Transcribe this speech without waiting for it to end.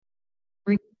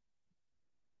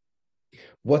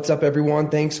What's up, everyone?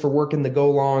 Thanks for working the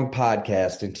Go Long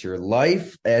podcast into your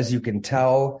life. As you can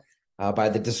tell by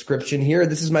the description here,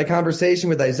 this is my conversation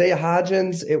with Isaiah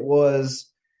Hodgins. It was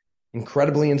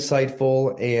incredibly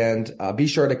insightful, and be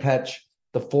sure to catch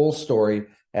the full story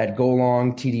at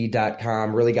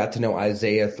golongtd.com. Really got to know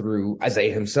Isaiah through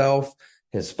Isaiah himself,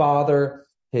 his father,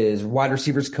 his wide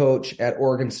receivers coach at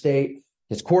Oregon State,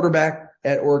 his quarterback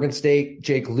at Oregon State,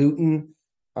 Jake Luton.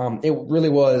 It really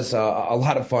was a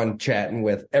lot of fun chatting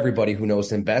with everybody who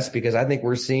knows him best, because I think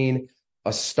we're seeing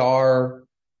a star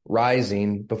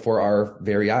rising before our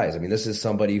very eyes. I mean, this is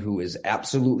somebody who is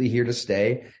absolutely here to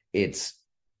stay. It's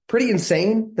pretty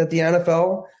insane that the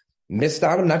NFL missed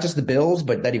on him, not just the Bills,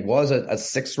 but that he was a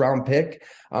sixth-round pick.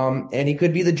 And he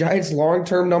could be the Giants'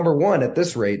 long-term number one at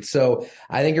this rate. So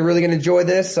I think you're really going to enjoy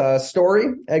this story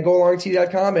at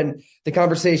golongtd.com and the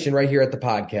conversation right here at the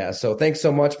podcast. So thanks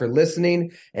so much for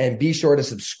listening, and be sure to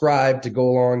subscribe to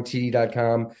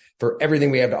golongtd.com for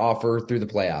everything we have to offer through the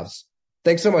playoffs.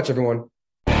 Thanks so much, everyone.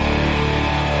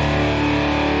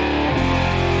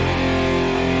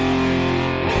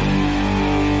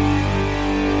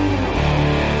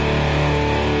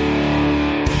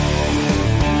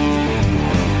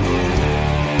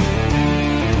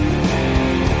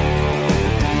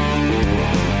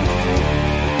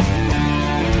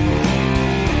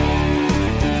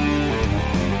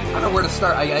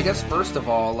 I guess first of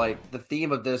all, like, the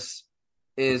theme of this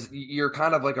is you're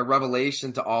kind of like a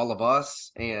revelation to all of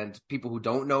us and people who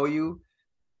don't know you,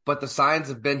 but the signs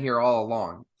have been here all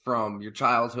along, from your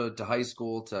childhood to high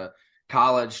school to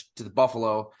college to the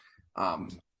Buffalo.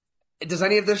 Does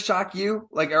any of this shock you?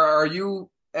 Like, are you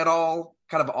at all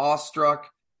kind of awestruck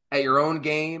at your own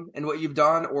game and what you've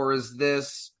done, or is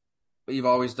this what you've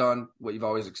always done, what you've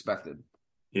always expected?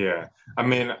 Yeah. I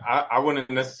mean, I wouldn't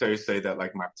necessarily say that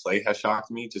like my play has shocked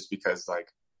me, just because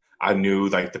like I knew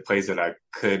like the plays that I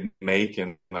could make,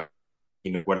 and like,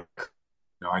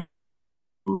 I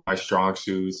knew my strong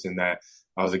suits, and that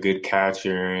I was a good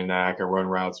catcher, and that I could run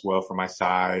routes well for my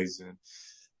size, and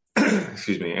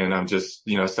excuse me. And I'm just,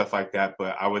 stuff like that.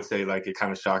 But I would say like it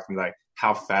kind of shocked me, like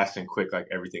how fast and quick like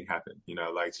everything happened,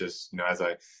 like just, as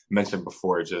I mentioned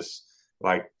before, just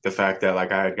like the fact that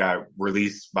like I got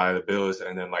released by the Bills,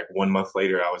 and then like 1 month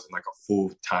later I was in like a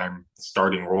full-time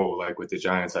starting role like with the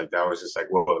Giants. Like that was just like,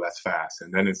 whoa, that's fast.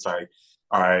 And then it's like,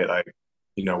 all right, like,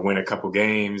 win a couple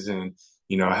games and,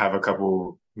 have a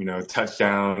couple,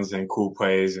 touchdowns and cool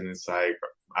plays. And it's like,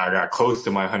 I got close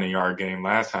to my 100-yard game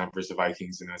last time versus the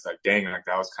Vikings. And it's like, dang, like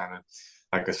that was kind of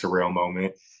like a surreal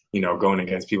moment, going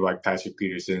against people like Patrick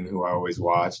Peterson, who I always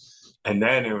watch. And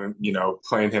then,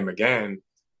 playing him again.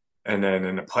 And then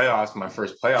in the playoffs, my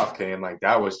first playoff game, like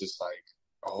that was just like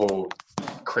a whole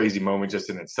crazy moment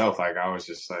just in itself. Like I was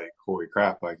just like, holy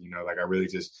crap. Like, like I really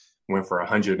just went for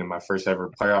 100 in my first ever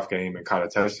playoff game and caught a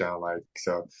touchdown. Like,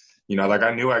 so, like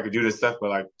I knew I could do this stuff, but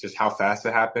like just how fast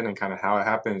it happened and kind of how it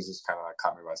happened is just kind of like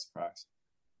caught me by surprise.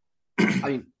 I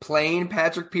mean, playing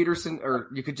Patrick Peterson, or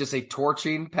you could just say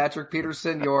torching Patrick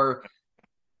Peterson,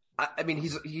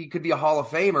 he could be a Hall of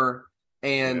Famer.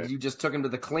 And you just took him to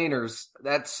the cleaners.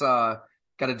 That's got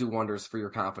to do wonders for your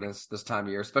confidence this time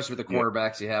of year, especially with the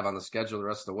quarterbacks you have on the schedule the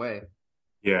rest of the way.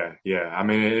 Yeah. I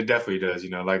mean, it definitely does.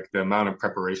 Like the amount of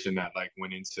preparation that like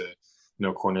went into,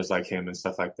 corners like him and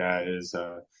stuff like that is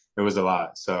it was a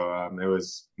lot. So it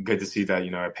was good to see that,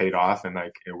 it paid off and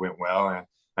like it went well. And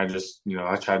I just,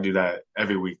 I try to do that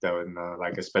every week though. And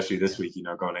like, especially this week,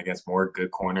 going against more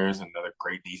good corners and another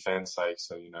great defense. Like,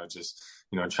 so, just,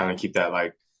 trying to keep that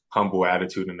like humble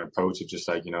attitude and approach of just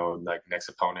like, like next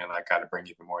opponent, like got to bring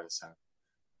even more this time.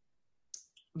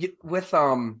 With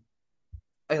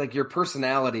like your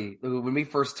personality, when we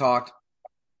first talked,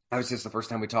 obviously it's the first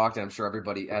time we talked, and I'm sure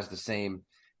everybody has the same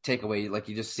takeaway. Like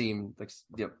you just seem like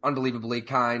unbelievably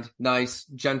kind, nice,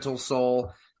 gentle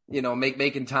soul.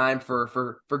 Making time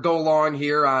for go long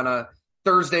here on a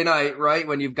Thursday night, right,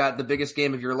 when you've got the biggest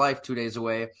game of your life 2 days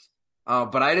away.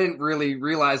 But I didn't really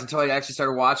realize until I actually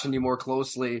started watching you more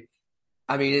closely.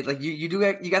 I mean, you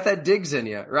got that digs in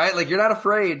you, right? Like you're not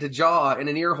afraid to jaw in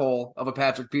an ear hole of a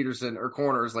Patrick Peterson or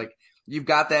corners. Like you've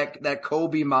got that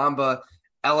Kobe Mamba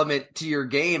element to your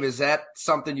game. Is that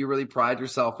something you really pride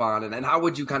yourself on? And how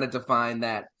would you kind of define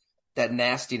that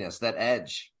nastiness, that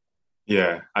edge?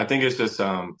 Yeah, I think it's just,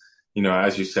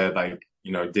 as you said, like,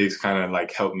 Diggs kind of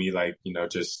like helped me like,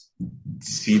 just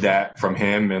see that from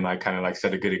him and like kind of like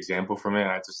set a good example from it.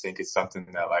 And I just think it's something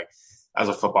that like as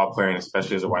a football player and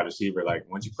especially as a wide receiver, like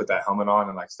once you put that helmet on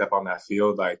and like step on that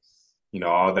field, like,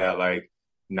 all that like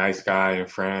nice guy and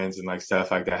friends and like stuff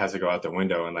like that has to go out the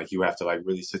window. And like you have to like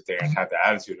really sit there and have the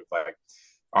attitude of like,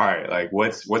 all right, like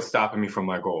what's stopping me from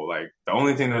my goal? Like the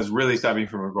only thing that's really stopping me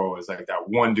from a goal is like that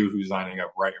one dude who's lining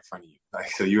up right in front of you.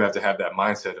 Like, so you have to have that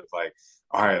mindset of like,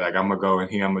 all right, like I'm gonna go in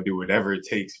here, I'm gonna do whatever it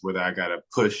takes, whether I gotta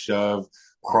push, shove,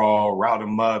 crawl, route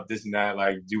him up, this and that,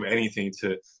 like do anything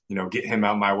to, get him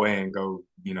out my way and go,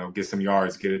 get some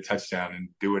yards, get a touchdown and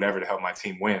do whatever to help my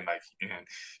team win. Like, and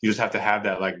you just have to have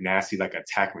that like nasty, like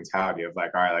attack mentality of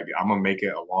like, all right, like I'm gonna make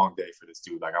it a long day for this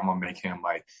dude. Like I'm gonna make him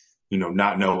like,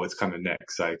 not know what's coming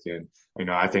next. Like, and,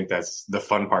 I think that's the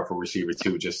fun part for receiver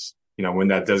too. Just, when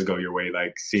that does go your way,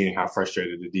 like seeing how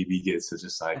frustrated the DB gets is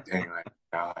just like, dang,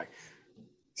 like,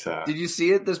 so. Did you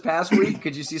see it this past week?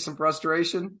 Could you see some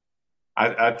frustration?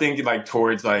 I think like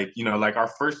towards like, like our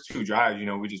first two drives,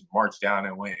 we just marched down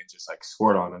and went and just like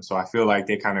scored on them. So I feel like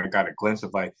they kind of got a glimpse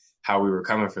of like how we were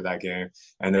coming for that game.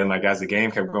 And then like as the game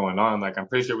kept going on, like I'm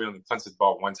pretty sure we only punted the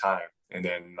ball one time. And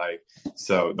then like,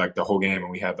 so like the whole game,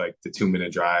 and we had like the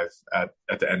 2-minute drive at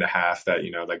the end of half that,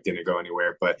 like didn't go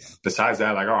anywhere. But besides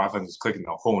that, like our offense was clicking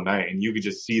the whole night, and you could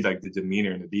just see like the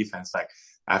demeanor in the defense. Like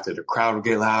after the crowd would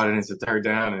get loud and it's a third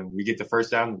down and we get the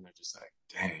first down, and they're just like,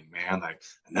 dang, man, like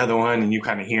another one. And you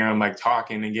kind of hear them like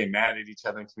talking and get mad at each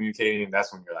other and communicating. And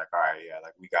that's when you're like, all right, yeah,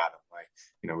 like we got them.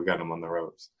 Like, we got them on the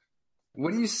ropes.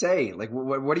 What do you say? Like,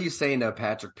 what are you saying to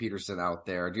Patrick Peterson out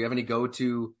there? Do you have any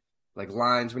go-to like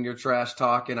lines when you're trash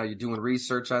talking? Are you doing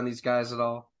research on these guys at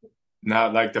all?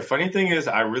 Now, like the funny thing is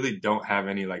I really don't have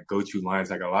any like go-to lines.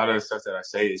 Like a lot of the stuff that I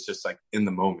say is just like in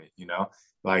the moment,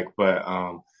 like, but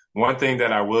one thing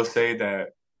that I will say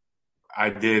that I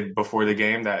did before the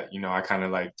game that, I kind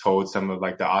of like told some of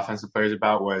like the offensive players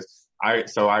about was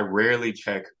I rarely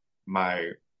check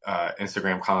my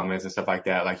Instagram comments and stuff like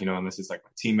that. Like, unless it's like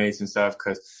my teammates and stuff,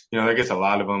 cause, there gets a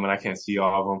lot of them and I can't see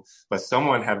all of them, but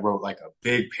someone had wrote like a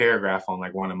big paragraph on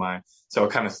like one of mine. So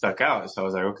it kind of stuck out. So I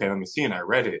was like, okay, let me see. And I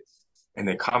read it and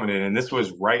they commented, and this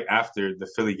was right after the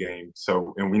Philly game.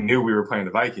 So, and we knew we were playing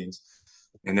the Vikings,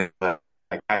 and then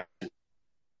like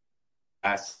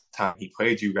last time he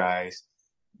played you guys,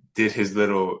 did his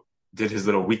little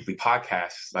weekly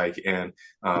podcast, like, and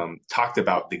talked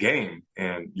about the game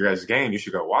and your guys' game. You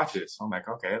should go watch it. So I'm like,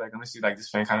 okay, like, let me see, like, this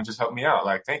fan kind of just helped me out.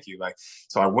 Like, thank you. Like,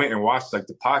 so I went and watched like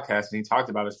the podcast, and he talked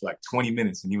about us for like 20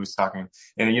 minutes, and he was talking,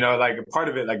 and like a part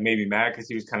of it like made me mad because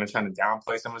he was kind of trying to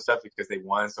downplay some of the stuff because they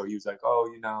won. So he was like, oh,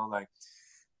 like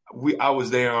I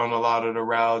was there on a lot of the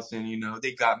routes, and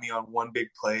they got me on one big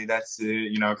play. That's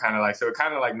it, kind of like, so it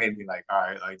kind of like made me like, all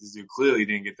right, like this dude clearly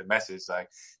didn't get the message. Like,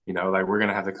 like we're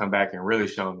gonna have to come back and really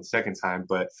show him the second time.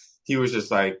 But he was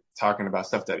just like talking about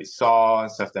stuff that he saw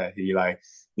and stuff that he like,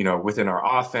 within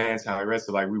our offense, how the rest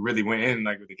of like we really went in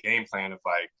like with the game plan of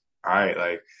like, all right,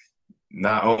 like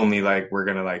not only like we're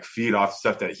gonna like feed off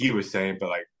stuff that he was saying, but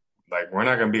like we're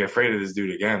not gonna be afraid of this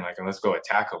dude again. Like, and let's go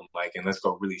attack him. Like, and let's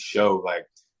go really show like,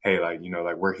 hey, like,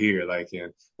 like we're here, like,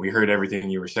 and we heard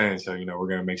everything you were saying. So, we're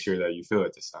going to make sure that you feel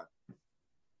it this time.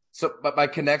 So, but my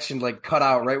connection like cut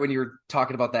out right when you were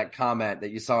talking about that comment that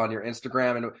you saw on your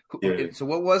Instagram. And yeah. So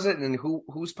what was it? And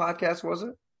whose podcast was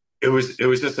it? It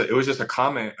was just a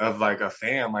comment of like a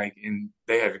fan, like, and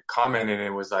they had commented, and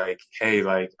it was like, hey,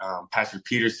 like, Patrick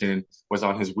Peterson was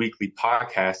on his weekly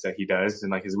podcast that he does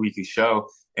and like his weekly show.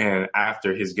 And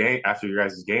after your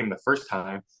guys' game the first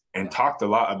time, and talked a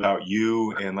lot about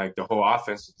you and like the whole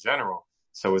offense in general.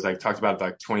 So it was like talked about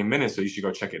like 20 minutes. So you should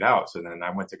go check it out. So then I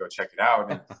went to go check it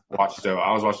out and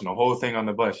I was watching the whole thing on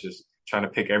the bus, just trying to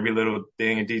pick every little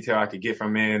thing in detail I could get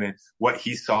from it and what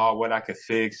he saw, what I could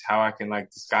fix, how I can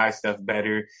like disguise stuff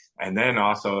better. And then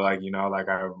also like, like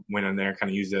I went in there and kind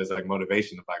of used it as like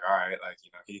motivation of like, all right, like,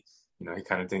 he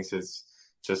kind of thinks it's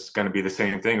just going to be the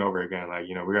same thing over again. Like,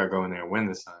 we got to go in there and win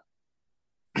this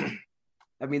time.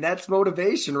 I mean, that's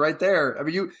motivation right there. I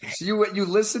mean, you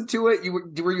listened to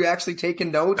it. Were you actually taking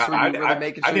notes? Were you really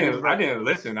making sure I didn't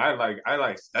listen.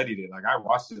 I studied it. Like I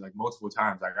watched it like multiple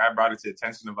times. Like I brought it to the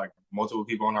attention of like multiple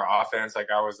people on our offense. Like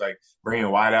I was like bringing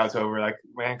wideouts over. Like,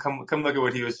 man, come look at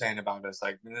what he was saying about us.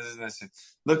 Like this and this, and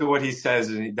look at what he says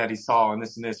and that he saw and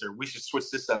this, or we should switch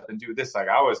this up and do this. Like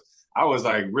I was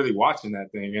like really watching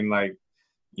that thing and like,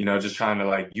 just trying to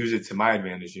like use it to my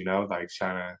advantage. Like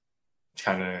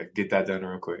trying to get that done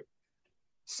real quick.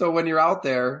 So when you're out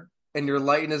there and you're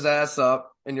lighting his ass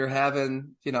up and you're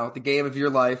having, the game of your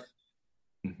life,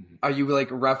 are you like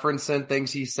referencing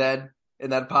things he said in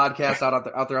that podcast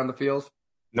out there on the field?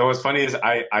 No, what's funny is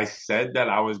I said that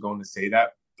I was going to say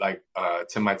that like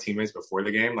to my teammates before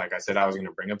the game. Like I said I was going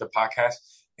to bring up the podcast,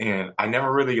 and I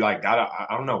never really like I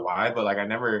don't know why, but like I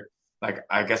never like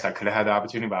I guess I could have had the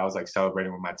opportunity, but I was like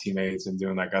celebrating with my teammates and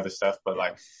doing like other stuff. But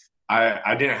like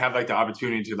I didn't have like the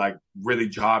opportunity to like really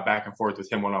jog back and forth with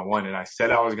him one-on-one. And I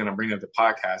said I was going to bring up the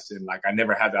podcast, and like I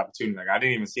never had the opportunity. Like I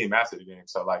didn't even see him after the game.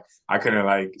 So like I couldn't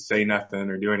like say nothing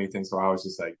or do anything. So I was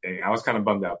just like, dang, I was kind of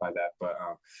bummed out by that. But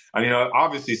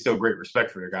obviously still great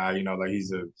respect for the guy, like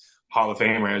he's a Hall of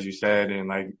Famer, as you said, and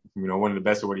like, one of the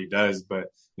best at what he does. But,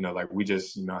 like we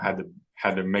just,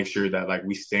 had to make sure that like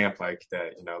we stamp like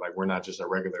that, like we're not just a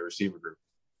regular receiver group.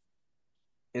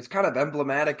 It's kind of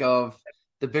emblematic of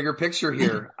the bigger picture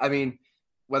here. I mean,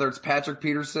 whether it's Patrick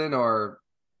Peterson or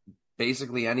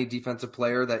basically any defensive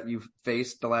player that you've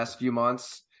faced the last few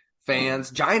months, fans,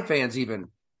 Giant fans even,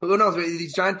 who knows,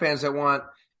 these Giant fans that want,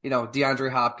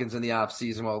 DeAndre Hopkins in the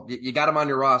offseason, well, you got him on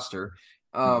your roster.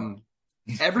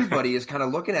 Everybody is kind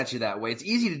of looking at you that way. It's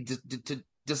easy to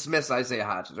dismiss Isaiah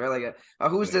Hodgins, right?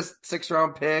 Like, who's this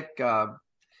 6th-round pick,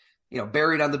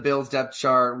 buried on the Bills depth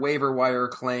chart, waiver wire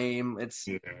claim. It's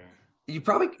you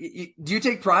probably do you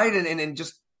take pride in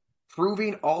just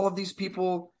proving all of these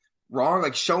people wrong,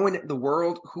 like showing the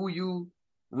world who you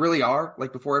really are,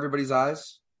 like before everybody's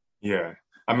eyes? Yeah.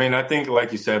 I mean, I think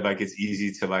like you said, like it's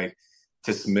easy to like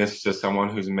dismiss just someone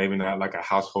who's maybe not like a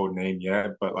household name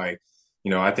yet, but like,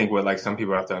 I think what like some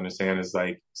people have to understand is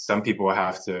like some people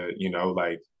have to,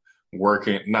 like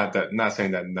working, not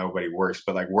saying that nobody works,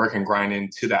 but like work and grind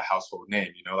into that household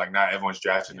name, like not everyone's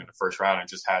drafted in the first round and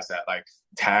just has that like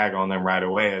tag on them right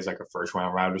away as like a first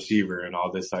round wide receiver and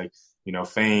all this like,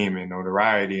 fame and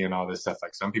notoriety and all this stuff.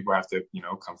 Like some people have to,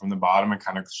 come from the bottom and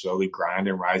kind of slowly grind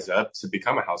and rise up to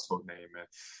become a household name.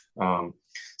 And,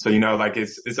 so, like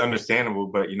it's understandable,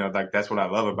 but, like that's what I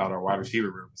love about our wide receiver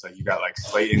room. It's like you got like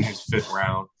Slayton, who's 5th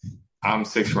round. I'm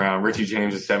 6th round. Richie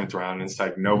James is 7th round. And it's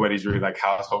like nobody's really like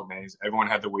household names. Everyone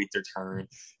had to wait their turn.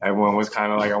 Everyone was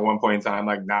kind of like at one point in time,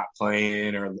 like not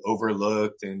playing or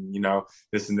overlooked and,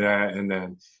 this and that. And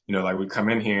then, like we come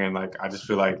in here and like I just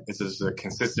feel like it's just a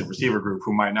consistent receiver group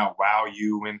who might not wow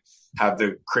you and have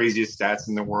the craziest stats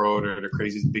in the world or the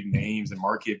craziest big names and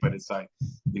market. But it's like,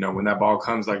 when that ball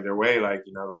comes like their way, like,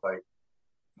 like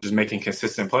just making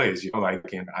consistent plays,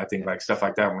 like, and I think like stuff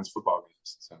like that wins football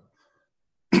games. So.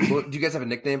 Well, do you guys have a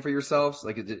nickname for yourselves,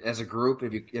 like as a group?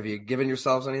 Have you given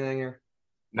yourselves anything here?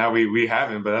 No, we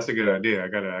haven't, but that's a good idea. I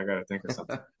gotta think of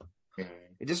something.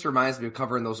 It just reminds me of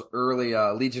covering those early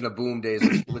Legion of Boom days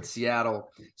with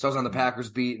Seattle. So I was on the Packers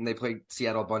beat, and they played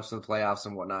Seattle a bunch in the playoffs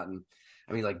and whatnot. And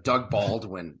I mean, like Doug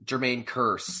Baldwin, Jermaine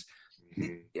Kearse,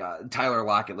 Tyler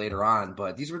Lockett later on.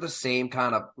 But these were the same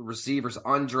kind of receivers,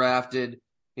 undrafted,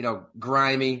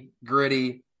 grimy,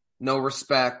 gritty, no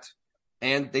respect.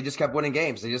 And they just kept winning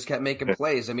games. They just kept making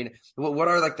plays. I mean, what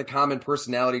are like the common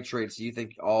personality traits you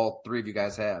think all three of you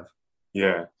guys have?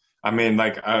 Yeah. I mean,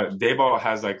 like Dayball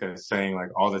has like a saying like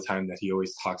all the time that he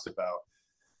always talks about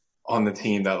on the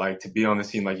team that like to be on the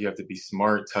team, like you have to be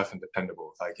smart, tough, and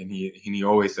dependable. Like, and he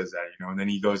always says that, and then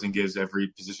he goes and gives every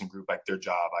position group like their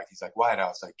job. Like he's like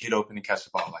wideouts, like get open and catch the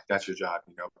ball. Like that's your job,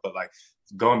 but like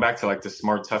going back to like the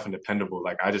smart, tough, and dependable,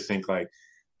 like I just think like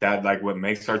that like what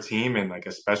makes our team and like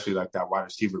especially like that wide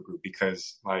receiver group,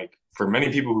 because like for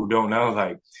many people who don't know,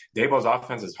 like Dayball's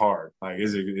offense is hard, like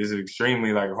is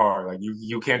extremely like hard. Like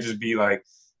you can't just be like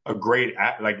a great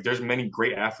like there's many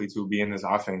great athletes who will be in this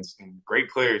offense and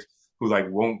great players who like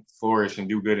won't flourish and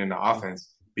do good in the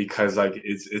offense because like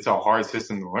it's a hard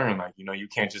system to learn. Like you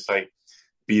can't just like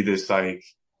be this like,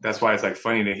 that's why it's like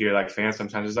funny to hear like fans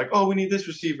sometimes it's like, oh, we need this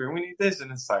receiver and we need this,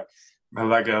 and it's like a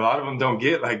lot of them don't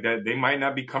get like that. They might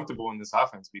not be comfortable in this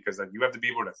offense because like you have to be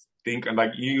able to think,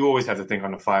 like you always have to think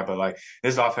on the fly, but like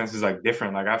this offense is like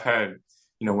different. Like I've had,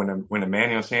 when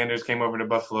Emmanuel Sanders came over to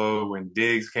Buffalo, when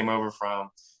Diggs came over from,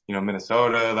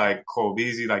 Minnesota, like Cole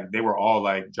Beasley, like they were all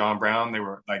like John Brown. They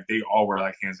all were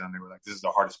like hands down. They were like, this is the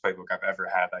hardest playbook I've ever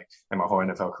had like in my whole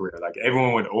NFL career. Like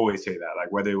everyone would always say that,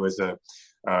 like whether it was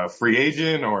a free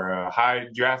agent or a high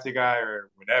drafted guy or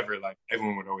whatever, like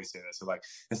everyone would always say that. So like,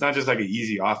 it's not just like an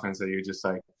easy offense that you're just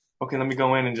like, okay, let me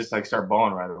go in and just like start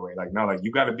balling right away. Like, no, like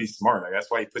you got to be smart. Like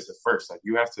that's why he puts it first. Like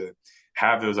you have to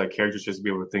have those like characters just to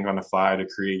be able to think on the fly, to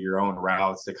create your own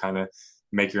routes, to kind of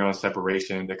make your own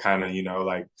separation, to kind of,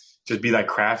 like just be like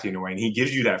crafty in a way. And he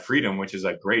gives you that freedom, which is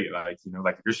like great. Like,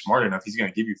 like if you're smart enough, he's going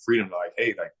to give you freedom to like,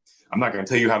 hey, like, I'm not going to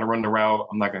tell you how to run the route.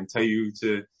 I'm not going to tell you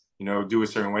to, do a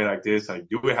certain way like this. Like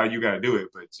do it how you got to do it,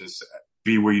 but just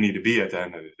be where you need to be at the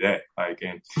end of the day. Like,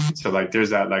 and so like, there's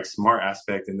that like smart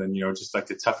aspect. And then, just like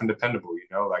the tough and dependable,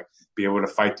 like be able to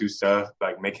fight through stuff,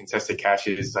 like make contested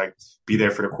catches, like be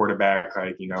there for the quarterback,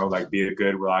 like, like be a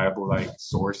good, reliable, like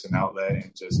source and outlet.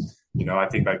 And just, I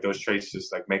think like those traits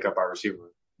just like make up our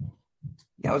receiver.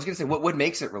 Yeah, I was going to say, what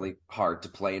makes it really hard to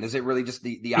play? And is it really just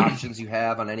the options you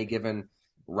have on any given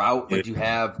route? Like, do you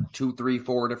have 2, 3,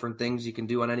 4 different things you can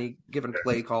do on any given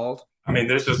play called? I mean,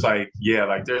 there's just like, yeah,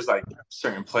 like there's like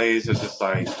certain plays. It's just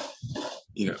like,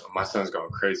 my son's going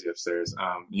crazy upstairs.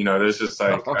 There's just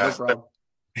like, Oh, no problem.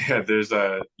 there's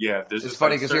It's just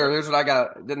funny like because certain. here's what I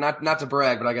got. Not to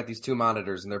brag, but I got these 2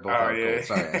 monitors and they're both Oh out yeah, cold.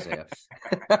 Sorry, Isaiah.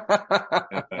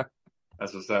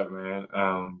 that's what's up, man.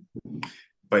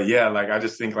 But yeah, like I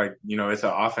just think like, it's an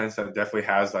offense that definitely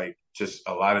has like just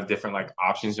a lot of different like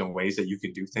options and ways that you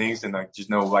could do things, and like just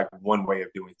no like one way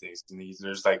of doing things. And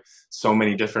there's like so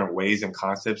many different ways and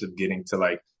concepts of getting to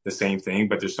like the same thing,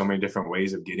 but there's so many different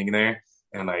ways of getting there,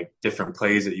 and like different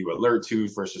plays that you alert to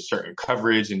versus certain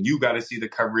coverage, and you got to see the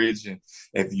coverage. And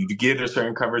if you get a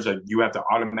certain coverage, like you have to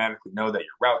automatically know that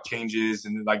your route changes,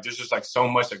 and like there's just like so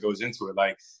much that goes into it.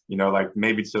 Like like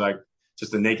maybe to like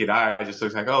just the naked eye, it just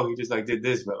looks like, oh, he just like did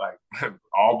this, but like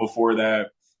all before that,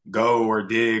 go or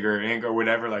dig or ink or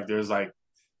whatever, like there's like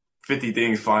 50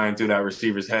 things flying through that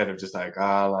receiver's head of just like,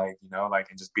 and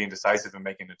just being decisive and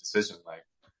making a decision. Like,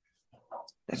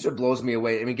 That's what blows me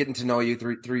away. I mean, getting to know you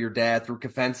through your dad, through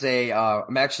Kafense.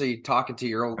 I'm actually talking to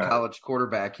your old college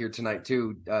quarterback here tonight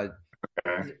too.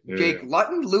 Jake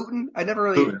Luton. I never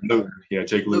really Luton. Yeah,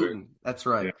 Jake Luton. That's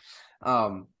right. Yeah.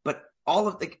 But all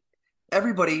of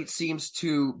everybody seems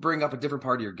to bring up a different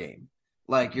part of your game.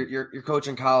 Like your coach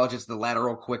in college, it's the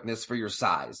lateral quickness for your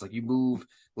size. Like you move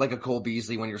like a Cole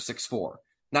Beasley when you're 6'4".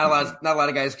 Not a lot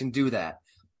of guys can do that.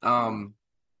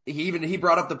 He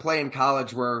brought up the play in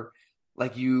college where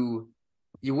like you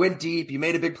went deep, you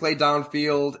made a big play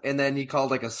downfield, and then he called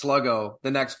like a sluggo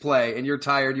the next play, and you're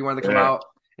tired, you wanted to come out.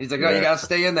 And he's like, no, you got to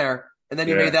stay in there. And then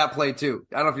you made that play too.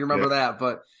 I don't know if you remember that,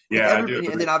 but I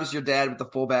do. And then obviously your dad with the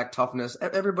fullback toughness.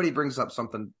 Everybody brings up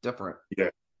something different. Yeah.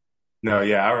 No,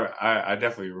 yeah, I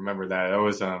definitely remember that. That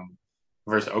was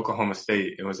versus Oklahoma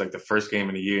State. It was like the first game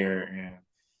of the year, and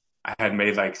I had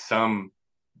made like some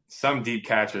deep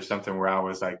catch or something where I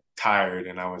was like tired,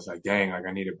 and I was like, dang, like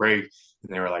I need a break.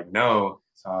 And they were like, no.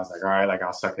 So I was like, all right, like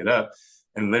I'll suck it up.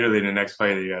 And literally the next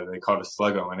play, they called a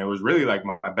sluggo, and it was really like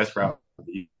my best route.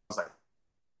 I was like,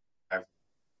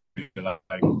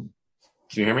 can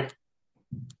you hear me?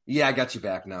 Yeah, I got you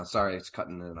back now. Sorry, it's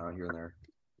cutting in and out here and there.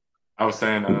 I was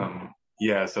saying,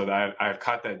 so that I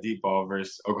caught that deep ball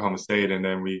versus Oklahoma State, and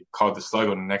then we called the sluggo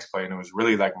the next play, and it was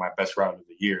really like my best route of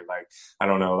the year. Like I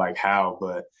don't know like how,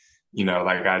 but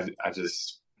like I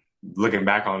just looking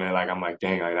back on it, like I'm like,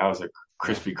 dang, like that was a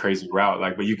crispy, crazy route.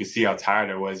 Like, but you could see how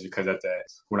tired I was because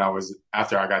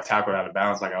after I got tackled out of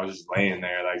bounds, like I was just laying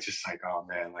there, like just like, oh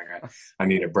man, like I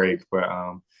need a break. But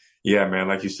yeah, man,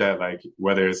 like you said, like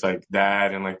whether it's like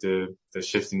that and like the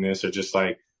shiftiness or just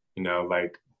like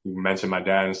like you mentioned my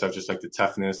dad and stuff, just like the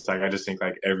toughness. Like I just think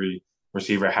like every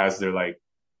receiver has their like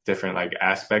different like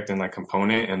aspect and like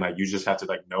component, and like you just have to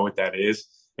like know what that is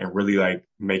and really like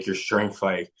make your strength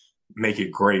like make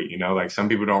it great. Like some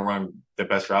people don't run the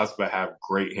best routes but have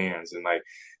great hands, and like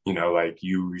like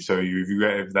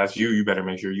if that's you better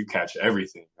make sure you catch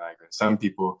everything. Like some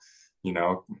people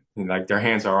like their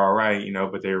hands are all right,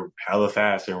 but they're hella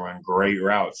fast and run great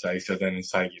routes. Like, so then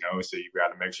it's like, so you got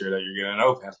to make sure that you're getting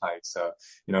open. Like, so,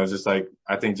 it's just like,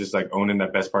 I think just like owning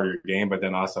that best part of your game, but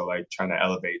then also like trying to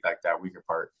elevate like that weaker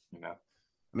part, I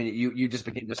mean, you just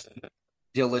became this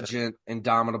diligent,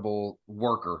 indomitable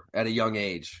worker at a young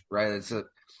age, right?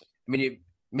 Maybe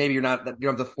you don't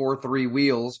have the 4-3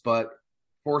 wheels, but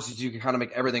forces you to kind of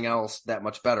make everything else that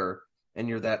much better. And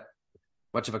you're that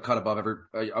much of a cut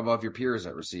above your peers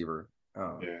at receiver.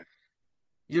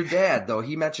 Your dad, though,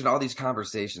 he mentioned all these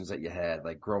conversations that you had,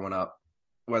 like growing up,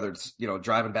 whether it's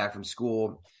driving back from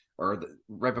school or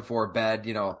right before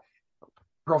bed,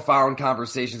 profound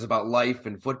conversations about life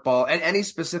and football. And any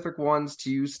specific ones to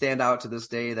you stand out to this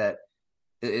day that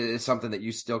is something that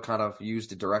you still kind of use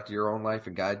to direct your own life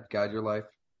and guide your life?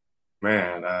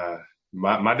 Man,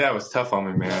 my dad was tough on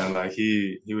me, man. Like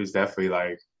he was definitely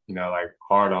like, like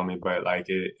hard on me, but like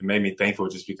it made me thankful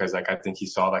just because like I think he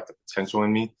saw like the potential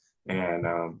in me, and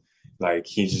like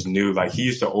he just knew. Like he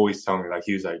used to always tell me, like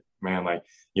he was like, man, like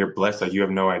you're blessed, like you have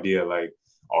no idea, like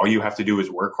all you have to do is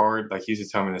work hard. Like he used to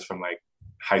tell me this from like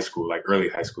high school, like early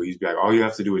high school. He'd be like, all you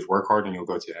have to do is work hard and you'll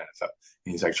go to the NFL.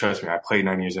 And he's like, trust me, I played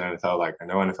 9 years in the NFL. Like I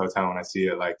know NFL talent when I see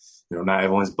it. Like, not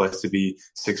everyone's blessed to be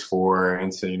 6'4"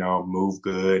 and to, move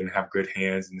good and have good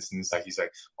hands and this and this. Like he's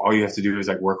like, all you have to do is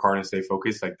like work hard and stay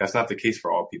focused. Like that's not the case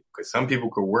for all people, because some people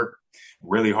could work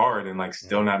really hard and like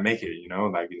still not make it,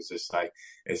 like it's just like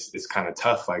it's kind of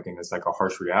tough, like, and it's like a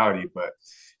harsh reality. But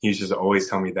he's just always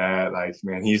tell me that, like,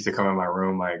 man, he used to come in my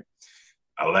room like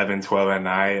 11, 12 at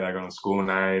night, like on a school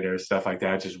night or stuff like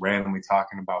that, just randomly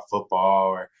talking about football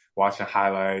or watching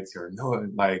highlights or no,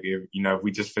 like if if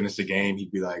we just finished the game,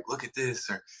 he'd be like, look at this,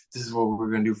 or this is what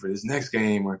we're gonna do for this next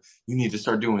game, or you need to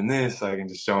start doing this, like, and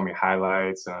just showing me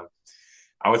highlights.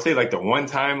 I would say like the one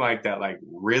time like that like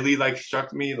really like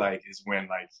struck me like is when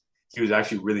like he was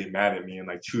actually really mad at me and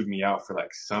like chewed me out for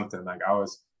like something. Like I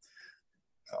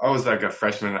was like a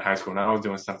freshman in high school and I was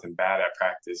doing something bad at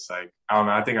practice. Like, I don't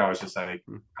know. I think I was just like,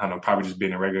 I don't know, probably just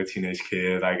being a regular teenage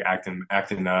kid, like acting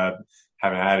up,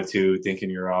 having an attitude, thinking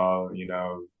you're all,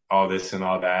 all this and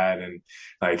all that. And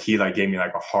like, he like gave me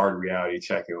like a hard reality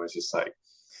check and was just like,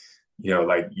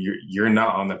 like you're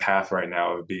not on the path right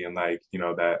now of being like,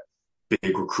 that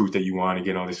big recruit that you want to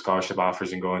get all these scholarship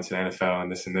offers and go into the NFL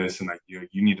and this and like you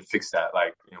need to fix that.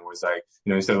 Like it was like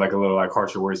instead of like a little like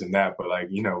harsher words than that, but like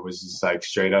it was just like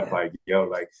straight up like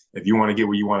like if you want to get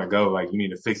where you want to go, like you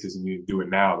need to fix this and you need to do it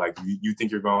now. Like you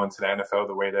think you're going to the NFL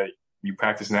the way that you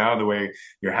practice now, the way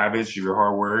your habits, your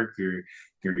hard work, your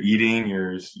eating,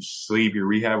 your sleep, your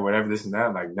rehab, whatever, this and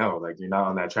that. Like, no, like you're not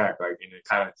on that track. Like, and it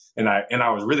kind of, and I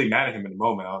was really mad at him in the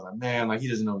moment. I was like, man, like he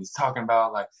doesn't know what he's talking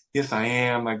about. Like, yes, I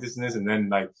am, like this and this. And then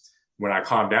like when I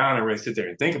calm down and really sit there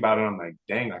and think about it, I'm like,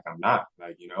 dang, like I'm not,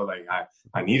 like, like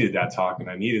I needed that talk and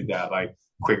I needed that like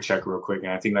quick check real quick.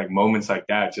 And I think like moments like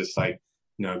that, just like,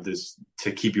 this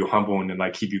to keep you humble and then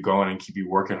like keep you going and keep you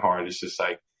working hard. It's just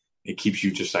like, it keeps you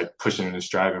just like pushing and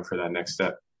striving for that next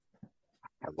step.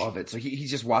 I love it. So he's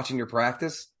just watching your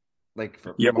practice, like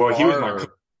from well, afar,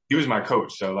 he was my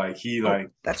coach. So like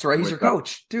that's right. He's your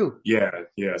coach too. Yeah.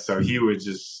 So he would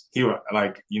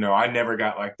like I never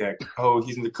got like that. Oh,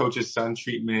 he's in the coach's son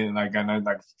treatment. Like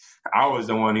I was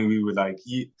the one who we would like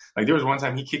there was one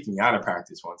time he kicked me out of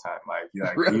practice one time.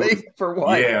 Like really for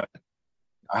what? Yeah.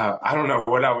 I don't know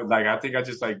what I would like. I think I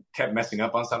just like kept messing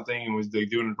up on something and was like,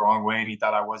 doing it the wrong way. And he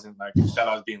thought I wasn't like, he thought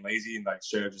I was being lazy and like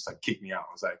straight up just like kicked me out.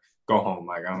 I was like, go home.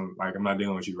 Like, I'm not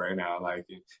dealing with you right now. Like,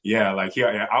 yeah, like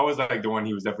I was like the one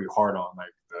he was definitely hard on,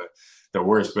 like the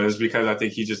worst, but it's because I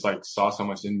think he just like saw so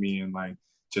much in me and like,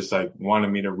 just like wanted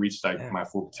me to reach like my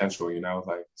full potential,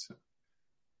 like, so.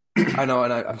 I know,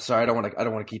 and I'm sorry, I don't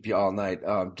want to keep you all night.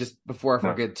 Just before I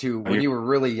forget too, when you were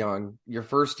really young, your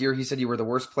first year, he said you were the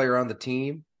worst player on the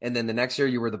team, and then the next year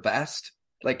you were the best.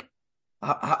 Like,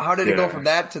 how did it go from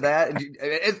that to that?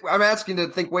 And I'm asking to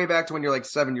think way back to when you're like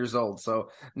 7 years old, so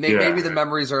maybe the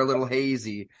memories are a little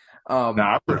hazy. I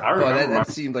remember but that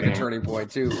seemed like a turning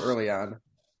point too early on.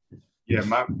 Yeah,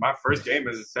 my first game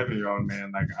as a 7-year-old,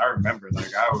 man, like I remember,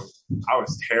 like I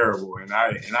was terrible, and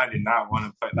I did not want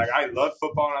to play. Like I love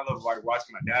football, and I love like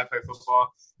watching my dad play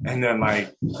football, and then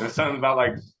like there's something about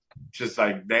like just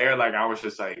like there, like I was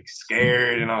just like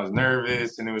scared and I was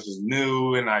nervous, and it was just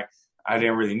new, and I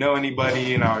didn't really know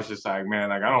anybody, and I was just like, man,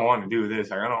 like I don't want to do this,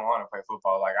 like I don't want to play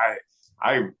football. Like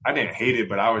I didn't hate it,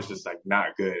 but I was just like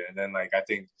not good, and then like I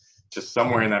think. Just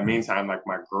somewhere in that meantime, like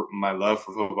my love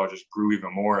for football just grew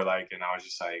even more. Like, and I was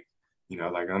just like,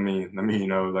 like let me,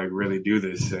 like really do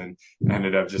this, and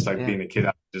ended up just like being a kid,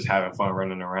 just having fun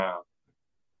running around.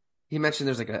 He mentioned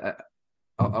there's like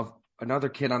another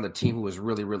kid on the team who was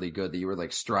really, really good that you were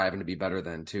like striving to be better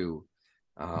than too.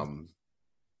 Hamilton,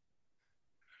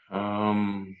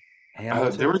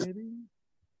 maybe?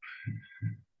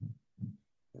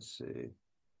 Let's see.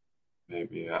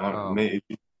 Maybe maybe.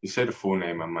 You say the full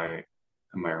name, I might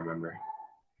remember.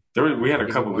 We had a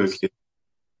couple good kids.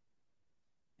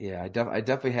 Yeah, I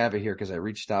definitely have it here because I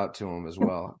reached out to him as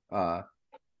well.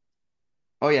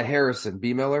 Harrison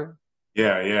B. Miller.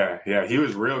 Yeah. He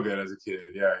was real good as a kid.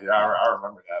 Yeah. I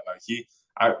remember that. Like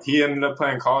he ended up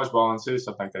playing college ball and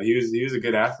stuff like that. He was a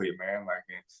good athlete, man. Like,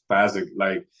 but as a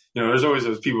there's always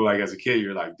those people like as a kid,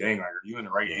 you're like, dang, like, are you in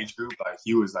the right age group? Like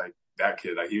he was like that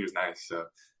kid. Like he was nice. So.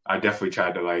 I definitely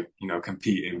tried to like,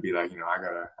 compete and be like,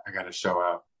 I gotta show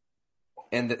out.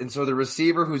 And so the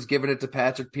receiver who's giving it to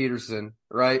Patrick Peterson,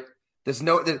 right? This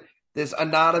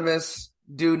anonymous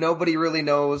dude nobody really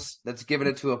knows that's giving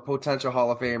it to a potential Hall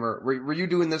of Famer. Were you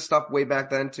doing this stuff way back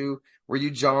then too? Were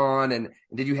you John and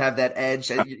did you have that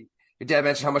edge? Your dad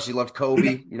mentioned how much you loved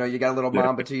Kobe. You got a little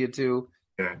Mamba to you too.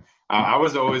 Yeah, I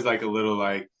was always like a little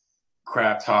like.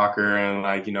 Crap talker and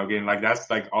like getting like that's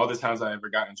like all the times I ever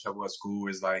got in trouble at school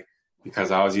is like because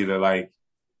I was either like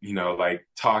like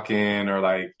talking or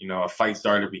like a fight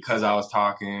started because I was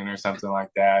talking or something like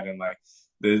that. And like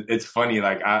it's funny,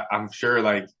 like I'm sure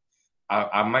like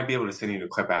I might be able to send you the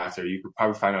clip after. You could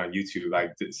probably find it on YouTube.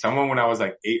 Like someone when I was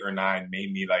like 8 or 9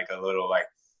 made me like a little like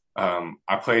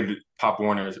I played Pop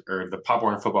Warner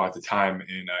football at the time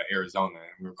in Arizona,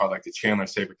 and we were called like the Chandler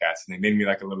Sabercats, and they made me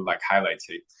like a little like highlight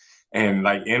tape. And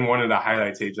like in one of the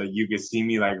highlight tapes, like you could see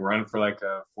me like run for like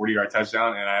a 40-yard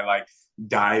touchdown, and I like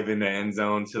dive in the end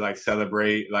zone to like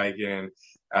celebrate. Like, and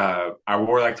I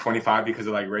wore like 25 because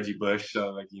of like Reggie Bush. So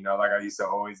like, like I used to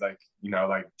always like,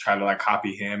 like try to like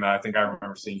copy him. And I think I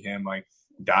remember seeing him like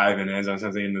dive in the end zone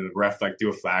something, and the ref like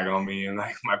threw a flag on me, and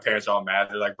like my parents are all mad.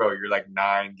 They're like, "Bro, you're like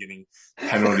 9 getting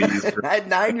penalties for At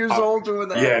 9 years old doing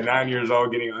that." Yeah, 9 years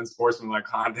old getting unsportsmanlike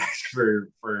conduct for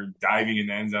diving in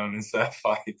the end zone and stuff.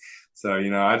 Like, so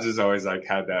I just always like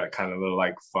had that kind of little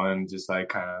like fun, just like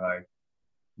kind of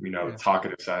like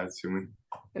talkative side to me.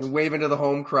 And waving to the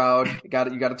home crowd. You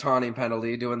got a taunting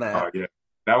penalty doing that. Oh yeah,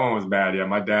 that one was bad. Yeah,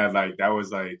 my dad like that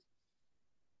was like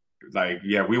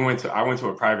yeah, I went to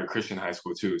a private Christian high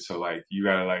school too. So like you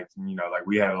gotta like like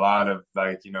we had a lot of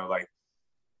like like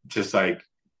just like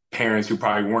parents who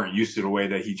probably weren't used to the way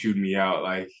that he chewing me out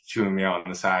on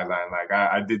the sideline. Like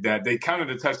I did that. They counted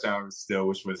the touchdown still,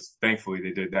 which was thankfully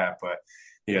they did that. But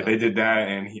yeah, they did that,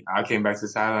 and I came back to the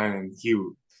sideline, and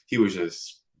he was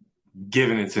just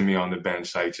giving it to me on the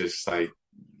bench, like just like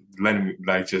letting me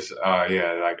like just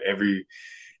like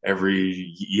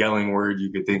every yelling word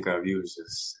you could think of, he was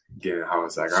just getting. I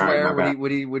was like, swear, all right,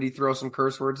 would he throw some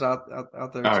curse words out there?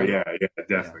 Oh too? yeah,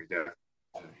 definitely.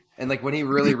 And like when he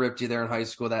really ripped you there in high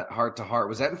school, that heart to heart,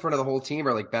 was that in front of the whole team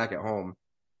or like back at home?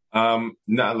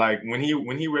 Not like when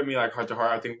he ripped me like heart to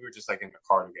heart, I think we were just like in the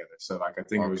car together. So like I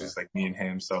think it was just like me and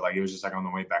him. So like it was just like on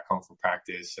the way back home from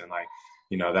practice, and like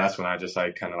that's when I just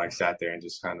like kind of like sat there and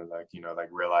just kind of like like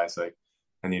realized like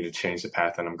I need to change the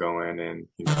path that I'm going, and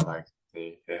like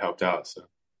it helped out. So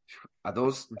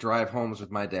those drive homes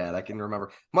with my dad, I can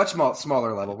remember much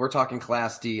smaller level. We're talking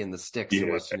Class D in the sticks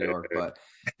in Western New York, but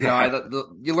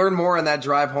you learn more on that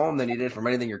drive home than you did from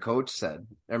anything your coach said.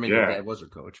 I mean, your dad was your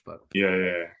coach, but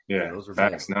yeah. Those were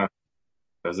facts. Now,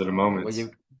 those are the moments.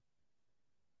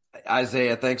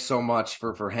 Isaiah, thanks so much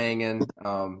for hanging.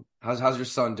 How's your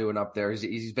son doing up there?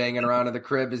 He's banging around in the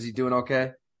crib. Is he doing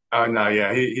okay? Oh no,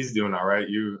 yeah, he's doing all right.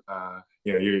 You're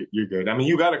good. I mean,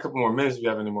 you got a couple more minutes if you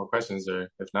have any more questions, or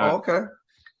if not. Oh, okay.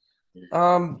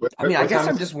 I mean, I guess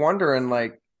I'm just wondering,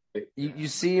 like, you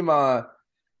seem like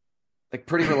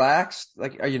pretty relaxed.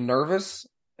 Like, are you nervous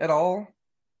at all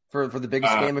for the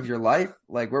biggest game of your life?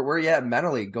 Like, where are you at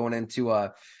mentally going into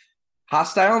a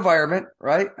hostile environment,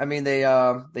 right? I mean, they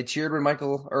cheered when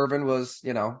Michael Irvin was,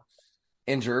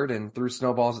 injured and threw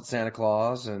snowballs at Santa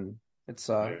Claus, and it's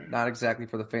not exactly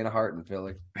for the faint of heart in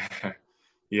Philly.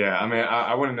 Yeah, I mean,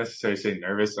 I wouldn't necessarily say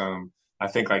nervous. I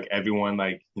think like everyone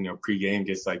like pregame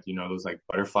gets like those like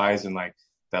butterflies and like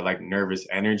that like nervous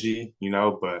energy,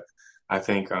 But I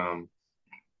think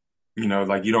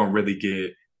like you don't really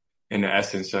get in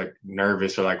essence like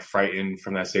nervous or like frightened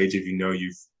from that stage if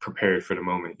you've prepared for the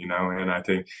moment, And I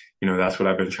think that's what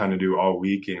I've been trying to do all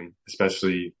week, and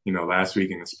especially last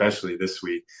week and especially this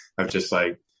week, of just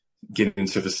like getting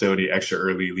into the facility extra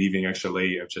early, leaving extra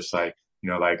late, of just like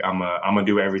like I'm gonna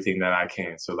do everything that I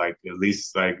can. So like at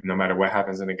least like no matter what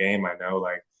happens in the game, I know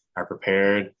like I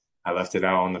prepared, I left it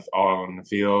out all on the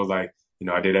field, like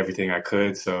I did everything I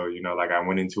could. So like I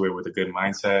went into it with a good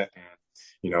mindset,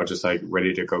 and just like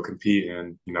ready to go compete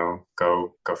and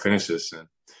go finish this. And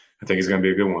I think it's gonna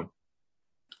be a good one.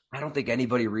 I don't think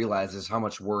anybody realizes how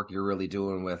much work you're really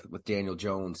doing with Daniel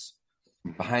Jones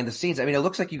behind the scenes. I mean, it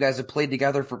looks like you guys have played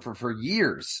together for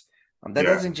years. That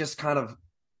doesn't just kind of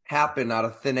happen out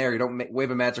of thin air. You don't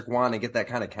wave a magic wand and get that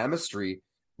kind of chemistry.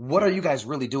 What are you guys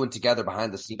really doing together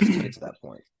behind the scenes to get to that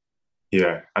point?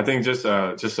 Yeah, I think just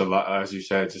a lot, as you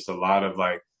said, just a lot of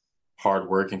like hard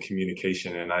work and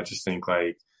communication. And I just think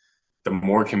like the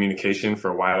more communication for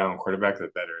a wide out quarterback, the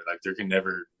better. Like there can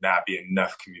never not be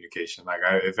enough communication. Like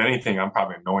if anything, I'm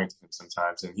probably annoying to him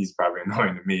sometimes, and he's probably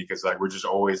annoying to me, because like we're just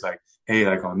always like, hey,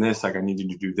 like on this, like I need you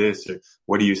to do this, or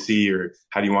what do you see, or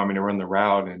how do you want me to run the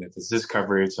route? And if it's this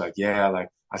coverage, like yeah, like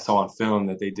I saw on film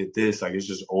that they did this. Like it's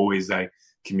just always like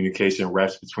communication,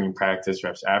 reps between practice,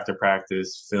 reps after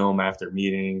practice, film after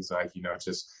meetings, like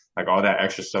just like all that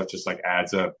extra stuff just like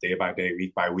adds up day by day,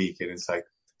 week by week, and it's like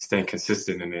staying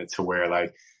consistent in it to where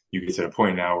like you get to the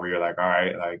point now where you're like, all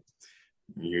right, like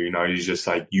you just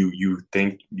like you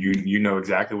think you know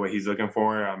exactly what he's looking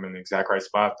for. I'm in the exact right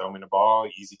spot, throw me the ball,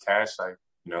 easy catch, like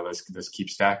let's keep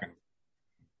stacking.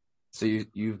 So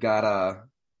you've got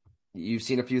you've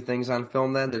seen a few things on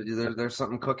film then. There's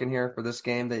something cooking here for this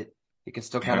game that you can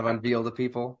still kind of unveil to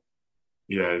people.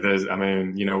 Yeah, I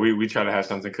mean, we try to have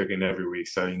something cooking every week.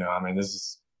 So, I mean, this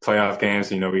is playoff games.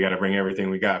 We got to bring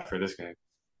everything we got for this game.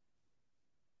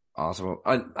 Awesome.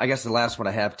 I guess the last one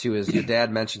I have too is your dad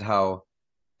mentioned how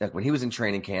like when he was in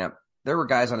training camp, there were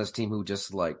guys on his team who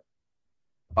just like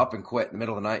up and quit in the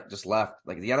middle of the night, just left.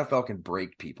 Like the NFL can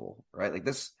break people, right? Like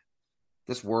this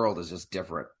world is just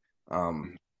different.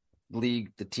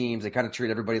 League, the teams, they kind of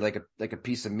treat everybody like a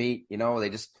piece of meat.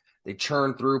 They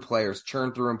churn through players,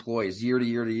 churn through employees year to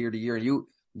year to year to year.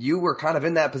 You were kind of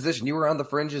in that position. You were on the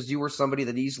fringes. You were somebody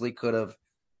that easily could have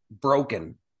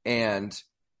broken and,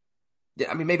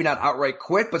 I mean, maybe not outright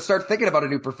quit, but start thinking about a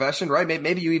new profession, right?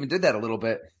 Maybe you even did that a little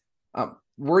bit.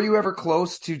 Were you ever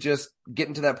close to just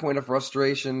getting to that point of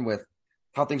frustration with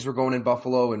how things were going in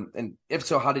Buffalo? And if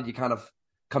so, how did you kind of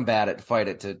combat it, fight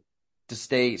it to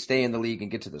stay in the league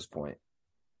and get to this point?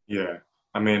 Yeah.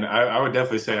 I mean, I would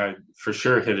definitely say I for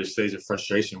sure hit a stage of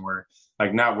frustration where,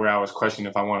 like, not where I was questioning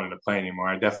if I wanted to play anymore.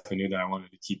 I definitely knew that I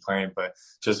wanted to keep playing, but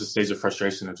just a stage of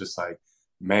frustration of just like,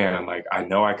 man, I'm like, I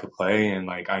know I could play and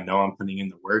like, I know I'm putting in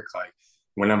the work. Like,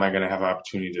 when am I going to have an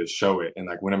opportunity to show it? And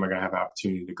like, when am I going to have an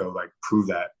opportunity to go like prove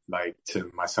that, like to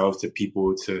myself, to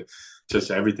people, to just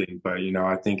everything. But,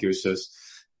 I think it was just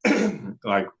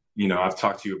like, I've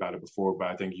talked to you about it before, but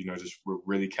I think, just what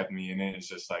really kept me in it is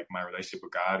just like my relationship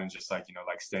with God and just like,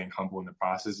 like staying humble in the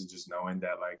process and just knowing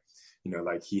that like,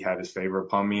 like he had his favor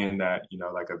upon me and that,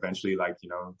 like eventually, like,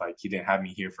 like he didn't have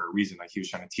me here for a reason. Like he was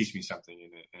trying to teach me something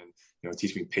in it and,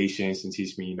 teach me patience and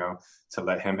teach me, to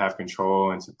let him have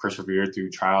control and to persevere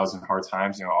through trials and hard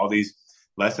times, all these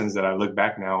lessons that I look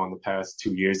back now on the past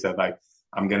 2 years that like,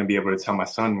 I'm going to be able to tell my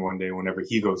son one day whenever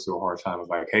he goes through a hard time of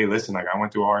like, hey, listen, like I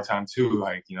went through a hard time too.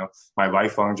 Like, my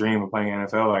lifelong dream of playing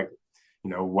NFL, like,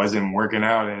 wasn't working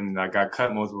out and I got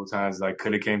cut multiple times, like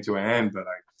could have came to an end, but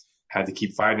like had to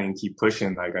keep fighting and keep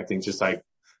pushing. Like, I think just like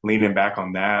leaning back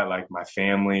on that, like my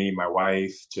family, my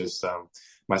wife, just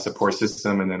my support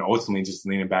system. And then ultimately just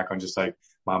leaning back on just like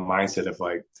my mindset of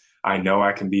like, I know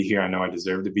I can be here. I know I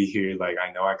deserve to be here. Like,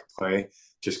 I know I can play.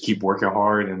 Just keep working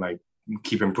hard and like,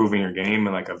 keep improving your game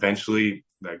and like eventually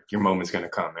like your moment's going to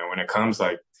come. And when it comes,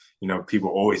 like, people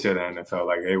always say that in the NFL,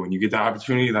 like, hey, when you get the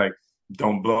opportunity, like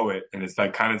don't blow it. And it's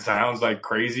like kind of sounds like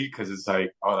crazy because it's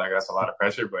like, oh, like that's a lot of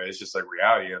pressure, but it's just like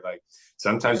reality of like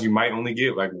sometimes you might only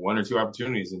get like 1 or 2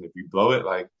 opportunities. And if you blow it,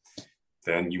 like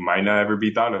then you might not ever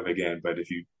be thought of again. But if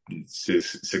you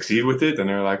succeed with it, then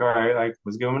they're like, all right, like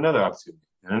let's give them another opportunity.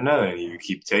 And another, and you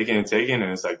keep taking and taking,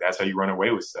 and it's like that's how you run away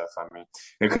with stuff. I mean,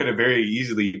 it could have very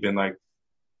easily been like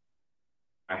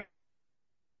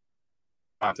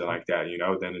something like that,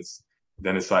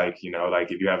 then it's like,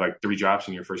 like if you have like 3 drops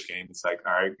in your first game, it's like,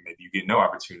 all right, maybe you get no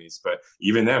opportunities. But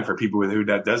even then, for people who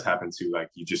that does happen to, like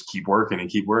you just keep working and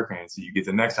keep working, and so you get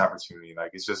the next opportunity.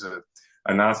 Like it's just a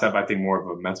nonstop. I think more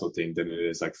of a mental thing than it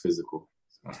is like physical.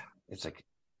 So. It's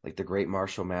like the great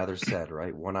Marshall Mathers said,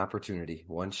 right? One opportunity,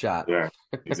 one shot. Yeah,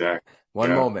 exactly.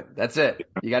 One moment. That's it.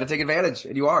 You got to take advantage,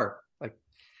 and you are. Like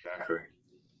exactly.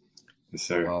 Yes,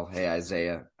 sir. Well, hey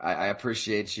Isaiah, I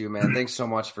appreciate you, man. Thanks so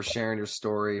much for sharing your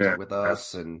story with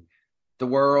us and the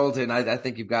world. And I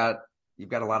think you've got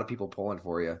a lot of people pulling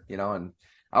for you, and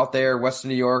out there, Western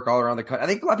New York, all around the country. I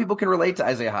think a lot of people can relate to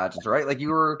Isaiah Hodgins, right? Like you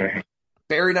were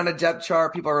buried on a depth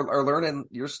chart. People are learning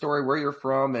your story, where you're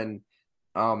from, and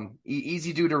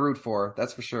easy dude to root for.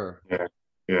 That's for sure.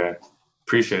 Yeah.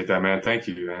 Appreciate that, man. Thank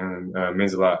you, man. It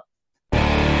means a lot.